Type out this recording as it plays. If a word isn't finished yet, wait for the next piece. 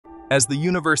As the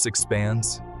universe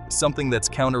expands, something that's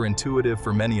counterintuitive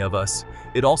for many of us,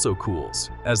 it also cools,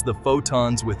 as the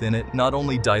photons within it not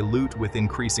only dilute with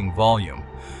increasing volume,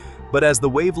 but as the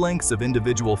wavelengths of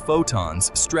individual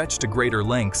photons stretch to greater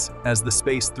lengths as the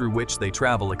space through which they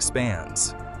travel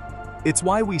expands. It's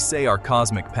why we say our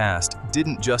cosmic past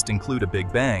didn't just include a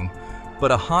Big Bang,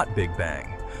 but a hot Big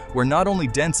Bang, where not only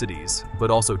densities,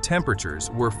 but also temperatures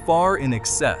were far in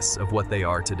excess of what they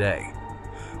are today.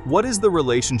 What is the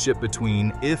relationship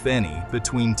between, if any,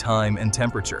 between time and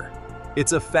temperature?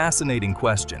 It's a fascinating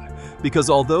question,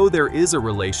 because although there is a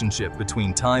relationship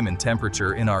between time and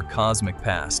temperature in our cosmic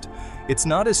past, it's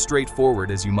not as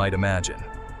straightforward as you might imagine.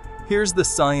 Here's the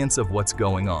science of what's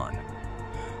going on.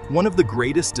 One of the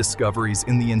greatest discoveries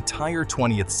in the entire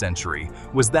 20th century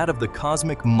was that of the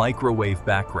cosmic microwave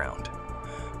background.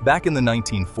 Back in the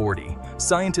 1940s,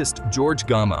 scientist George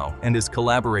Gamow and his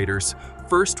collaborators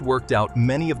first worked out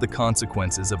many of the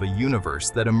consequences of a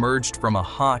universe that emerged from a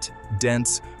hot,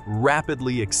 dense,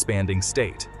 rapidly expanding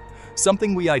state,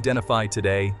 something we identify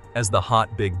today as the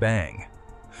hot Big Bang.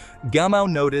 Gamow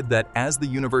noted that as the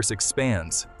universe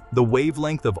expands, the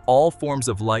wavelength of all forms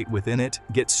of light within it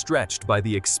gets stretched by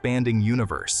the expanding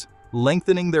universe,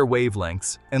 lengthening their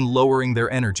wavelengths and lowering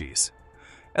their energies.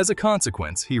 As a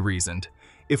consequence, he reasoned,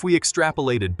 if we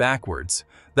extrapolated backwards,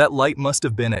 that light must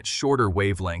have been at shorter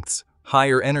wavelengths,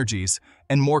 higher energies,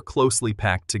 and more closely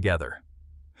packed together.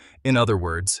 In other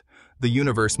words, the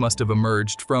universe must have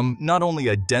emerged from not only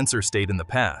a denser state in the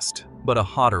past, but a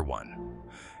hotter one.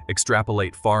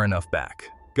 Extrapolate far enough back,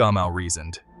 Gamow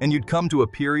reasoned, and you'd come to a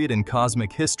period in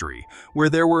cosmic history where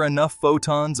there were enough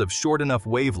photons of short enough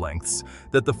wavelengths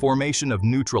that the formation of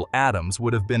neutral atoms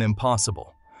would have been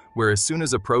impossible, where as soon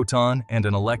as a proton and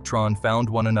an electron found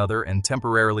one another and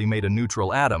temporarily made a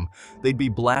neutral atom, they'd be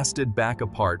blasted back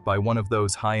apart by one of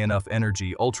those high enough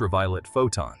energy ultraviolet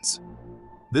photons.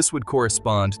 This would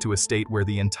correspond to a state where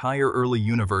the entire early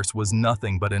universe was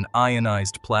nothing but an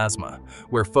ionized plasma,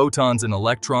 where photons and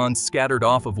electrons scattered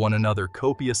off of one another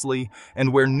copiously,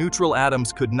 and where neutral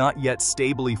atoms could not yet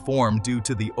stably form due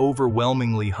to the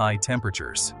overwhelmingly high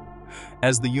temperatures.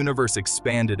 As the universe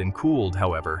expanded and cooled,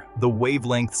 however, the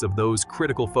wavelengths of those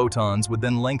critical photons would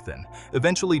then lengthen,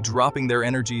 eventually dropping their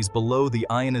energies below the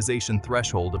ionization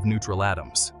threshold of neutral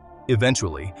atoms.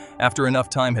 Eventually, after enough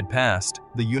time had passed,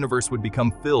 the universe would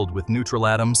become filled with neutral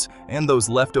atoms and those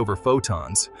leftover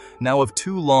photons, now of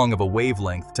too long of a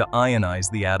wavelength to ionize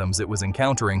the atoms it was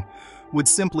encountering, would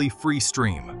simply free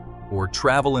stream, or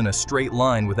travel in a straight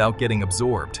line without getting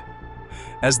absorbed.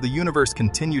 As the universe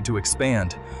continued to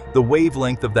expand, the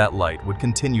wavelength of that light would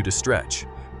continue to stretch,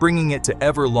 bringing it to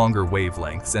ever longer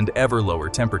wavelengths and ever lower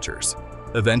temperatures.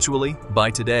 Eventually,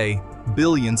 by today,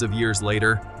 billions of years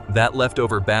later, that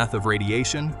leftover bath of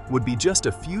radiation would be just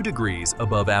a few degrees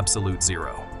above absolute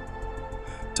zero.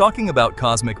 Talking about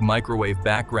cosmic microwave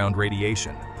background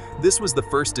radiation, this was the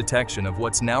first detection of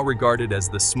what's now regarded as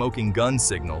the smoking gun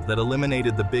signal that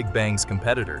eliminated the Big Bang's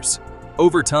competitors.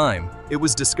 Over time, it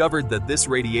was discovered that this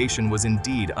radiation was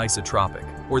indeed isotropic,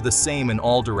 or the same in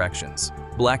all directions,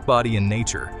 blackbody in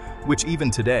nature, which even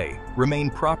today remain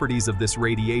properties of this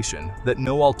radiation that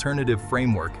no alternative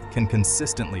framework can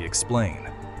consistently explain.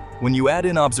 When you add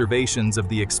in observations of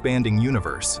the expanding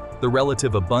universe, the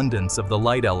relative abundance of the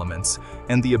light elements,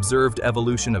 and the observed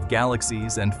evolution of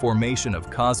galaxies and formation of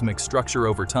cosmic structure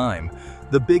over time,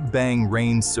 the Big Bang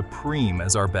reigns supreme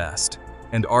as our best,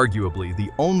 and arguably the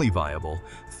only viable,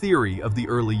 theory of the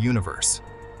early universe.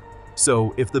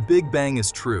 So, if the Big Bang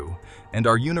is true, and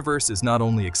our universe is not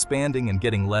only expanding and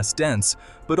getting less dense,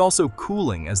 but also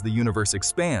cooling as the universe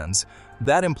expands,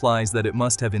 that implies that it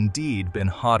must have indeed been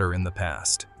hotter in the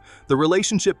past. The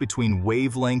relationship between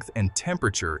wavelength and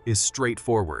temperature is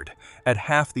straightforward. At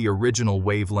half the original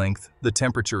wavelength, the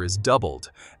temperature is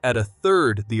doubled. At a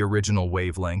third the original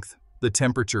wavelength, the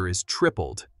temperature is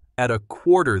tripled. At a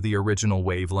quarter the original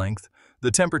wavelength, the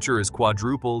temperature is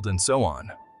quadrupled, and so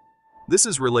on. This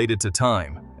is related to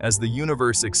time, as the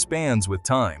universe expands with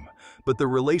time, but the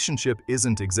relationship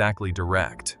isn't exactly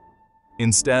direct.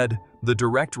 Instead, the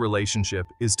direct relationship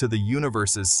is to the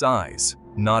universe's size,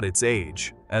 not its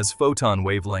age, as photon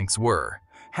wavelengths were.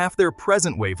 Half their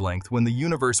present wavelength when the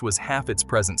universe was half its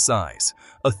present size,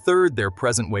 a third their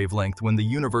present wavelength when the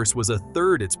universe was a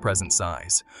third its present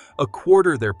size, a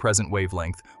quarter their present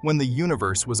wavelength when the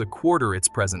universe was a quarter its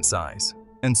present size,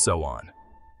 and so on.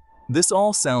 This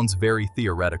all sounds very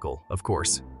theoretical, of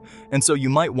course, and so you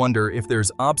might wonder if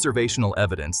there's observational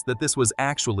evidence that this was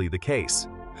actually the case.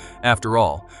 After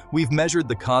all, we've measured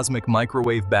the cosmic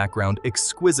microwave background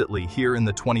exquisitely here in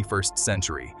the 21st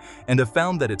century, and have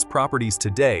found that its properties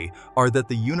today are that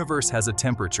the universe has a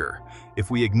temperature.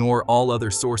 If we ignore all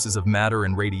other sources of matter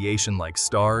and radiation like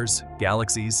stars,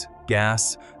 galaxies,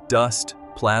 gas, dust,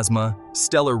 plasma,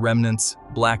 stellar remnants,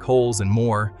 black holes, and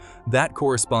more, that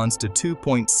corresponds to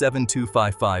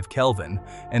 2.7255 Kelvin,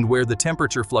 and where the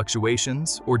temperature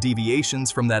fluctuations or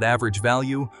deviations from that average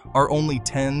value are only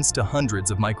tens to hundreds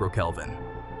of microkelvin.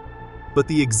 But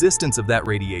the existence of that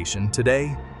radiation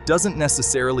today doesn't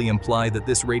necessarily imply that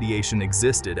this radiation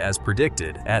existed as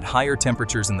predicted at higher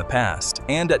temperatures in the past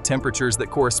and at temperatures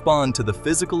that correspond to the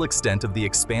physical extent of the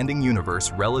expanding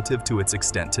universe relative to its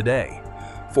extent today.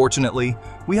 Fortunately,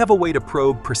 we have a way to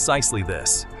probe precisely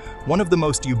this. One of the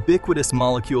most ubiquitous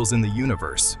molecules in the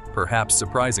universe, perhaps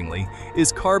surprisingly,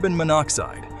 is carbon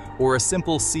monoxide, or a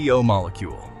simple CO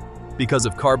molecule. Because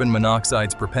of carbon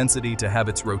monoxide's propensity to have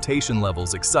its rotation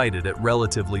levels excited at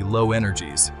relatively low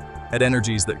energies, at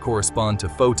energies that correspond to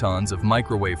photons of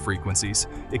microwave frequencies,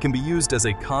 it can be used as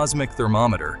a cosmic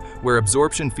thermometer, where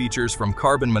absorption features from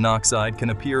carbon monoxide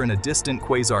can appear in a distant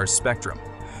quasar's spectrum.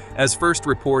 As first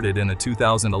reported in a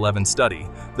 2011 study,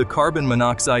 the carbon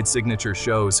monoxide signature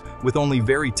shows, with only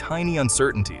very tiny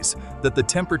uncertainties, that the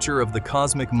temperature of the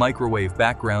cosmic microwave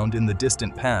background in the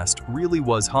distant past really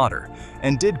was hotter,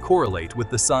 and did correlate with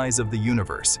the size of the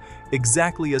universe,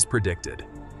 exactly as predicted.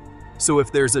 So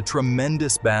if there's a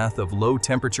tremendous bath of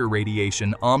low-temperature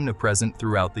radiation omnipresent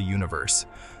throughout the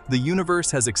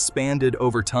universe has expanded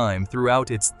over time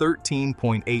throughout its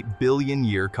 13.8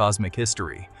 billion-year cosmic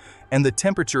history, and the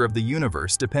temperature of the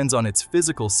universe depends on its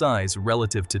physical size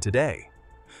relative to today.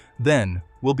 Then,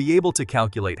 we'll be able to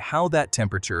calculate how that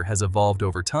temperature has evolved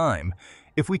over time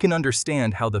if we can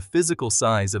understand how the physical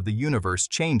size of the universe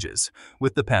changes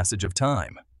with the passage of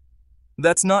time.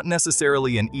 That's not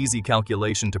necessarily an easy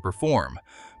calculation to perform,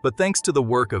 but thanks to the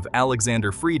work of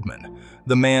Alexander Friedmann,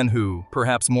 the man who,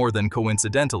 perhaps more than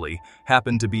coincidentally,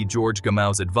 happened to be George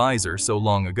Gamow's advisor so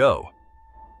long ago,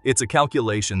 it's a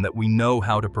calculation that we know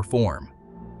how to perform.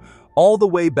 All the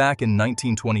way back in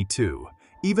 1922,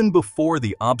 even before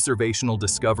the observational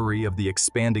discovery of the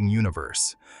expanding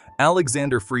universe,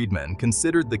 Alexander Friedmann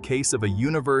considered the case of a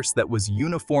universe that was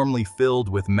uniformly filled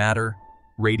with matter,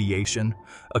 radiation,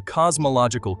 a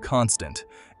cosmological constant,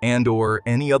 and/or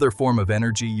any other form of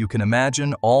energy you can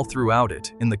imagine all throughout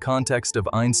it in the context of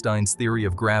Einstein's theory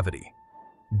of gravity,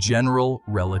 general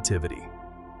relativity.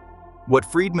 What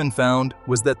Friedmann found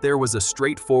was that there was a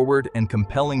straightforward and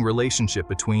compelling relationship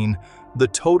between the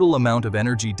total amount of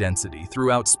energy density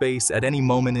throughout space at any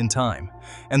moment in time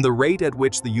and the rate at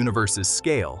which the universe's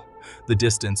scale, the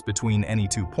distance between any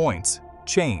two points,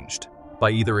 changed by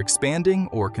either expanding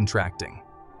or contracting.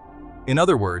 In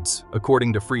other words,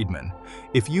 according to Friedmann,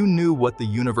 if you knew what the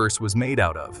universe was made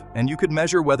out of, and you could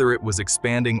measure whether it was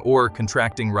expanding or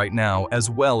contracting right now as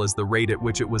well as the rate at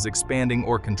which it was expanding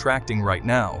or contracting right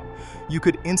now, you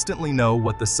could instantly know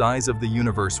what the size of the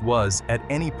universe was at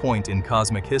any point in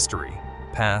cosmic history,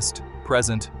 past,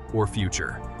 present, or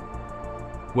future.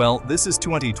 Well, this is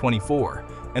 2024,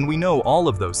 and we know all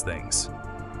of those things.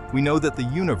 We know that the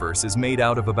universe is made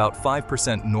out of about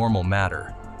 5% normal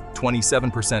matter,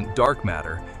 27% dark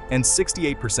matter, and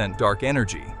 68% dark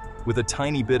energy, with a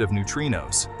tiny bit of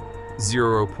neutrinos,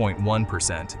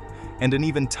 0.1%, and an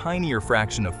even tinier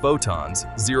fraction of photons,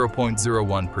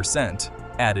 0.01%,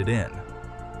 added in.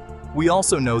 We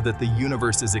also know that the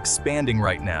universe is expanding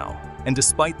right now, and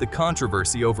despite the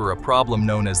controversy over a problem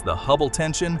known as the Hubble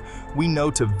tension, we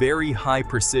know to very high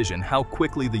precision how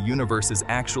quickly the universe is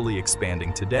actually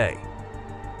expanding today.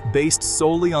 Based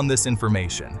solely on this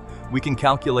information, we can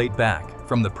calculate back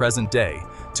from the present day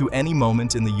to any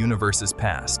moment in the universe's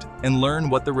past and learn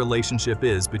what the relationship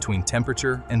is between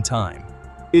temperature and time.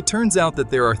 It turns out that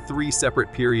there are three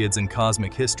separate periods in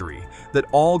cosmic history that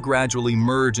all gradually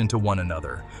merge into one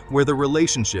another, where the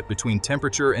relationship between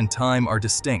temperature and time are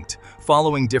distinct,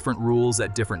 following different rules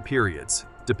at different periods,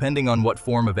 depending on what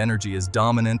form of energy is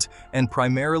dominant and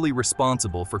primarily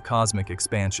responsible for cosmic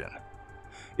expansion.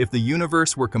 If the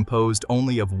universe were composed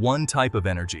only of one type of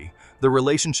energy, the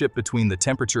relationship between the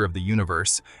temperature of the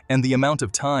universe and the amount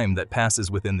of time that passes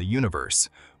within the universe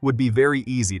would be very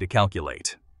easy to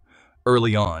calculate.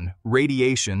 Early on,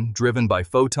 radiation, driven by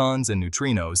photons and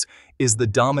neutrinos, is the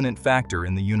dominant factor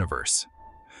in the universe.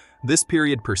 This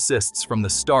period persists from the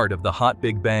start of the hot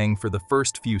Big Bang for the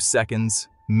first few seconds,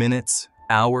 minutes,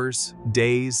 hours,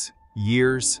 days,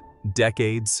 years,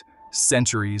 decades,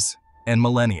 centuries, and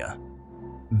millennia.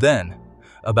 Then,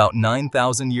 about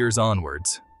 9,000 years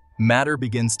onwards, matter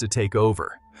begins to take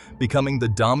over, becoming the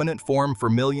dominant form for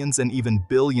millions and even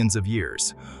billions of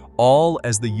years, all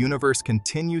as the universe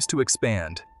continues to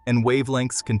expand and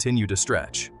wavelengths continue to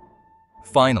stretch.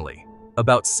 Finally,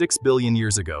 about 6 billion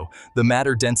years ago, the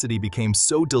matter density became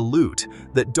so dilute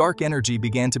that dark energy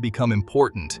began to become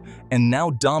important and now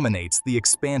dominates the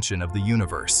expansion of the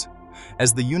universe.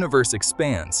 As the universe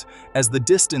expands, as the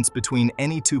distance between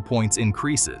any 2 points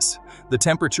increases, the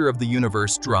temperature of the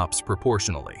universe drops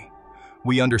proportionally.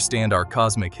 We understand our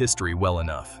cosmic history well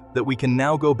enough that we can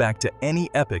now go back to any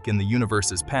epoch in the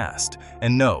universe's past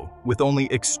and know, with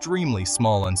only extremely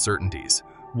small uncertainties,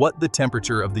 what the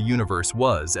temperature of the universe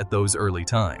was at those early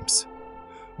times.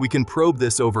 We can probe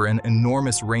this over an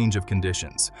enormous range of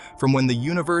conditions, from when the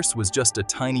universe was just a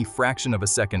tiny fraction of a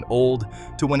second old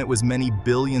to when it was many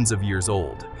billions of years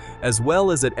old, as well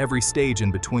as at every stage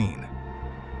in between.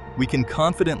 We can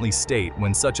confidently state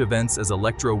when such events as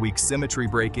electroweak symmetry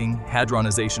breaking,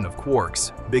 hadronization of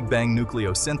quarks, Big Bang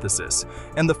nucleosynthesis,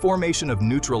 and the formation of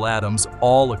neutral atoms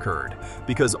all occurred,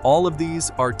 because all of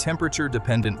these are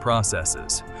temperature-dependent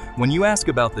processes. When you ask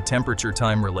about the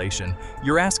temperature-time relation,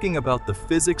 you're asking about the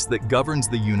physics that governs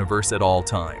the universe at all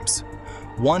times.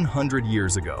 100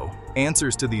 years ago,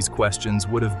 answers to these questions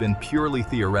would have been purely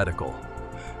theoretical.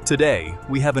 Today,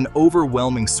 we have an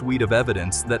overwhelming suite of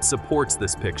evidence that supports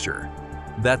this picture.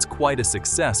 That's quite a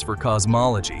success for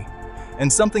cosmology,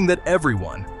 and something that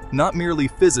everyone, not merely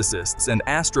physicists and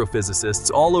astrophysicists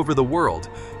all over the world,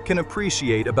 can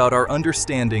appreciate about our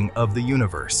understanding of the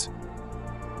universe.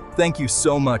 Thank you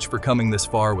so much for coming this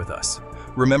far with us.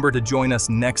 Remember to join us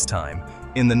next time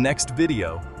in the next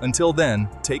video. Until then,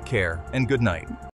 take care and good night.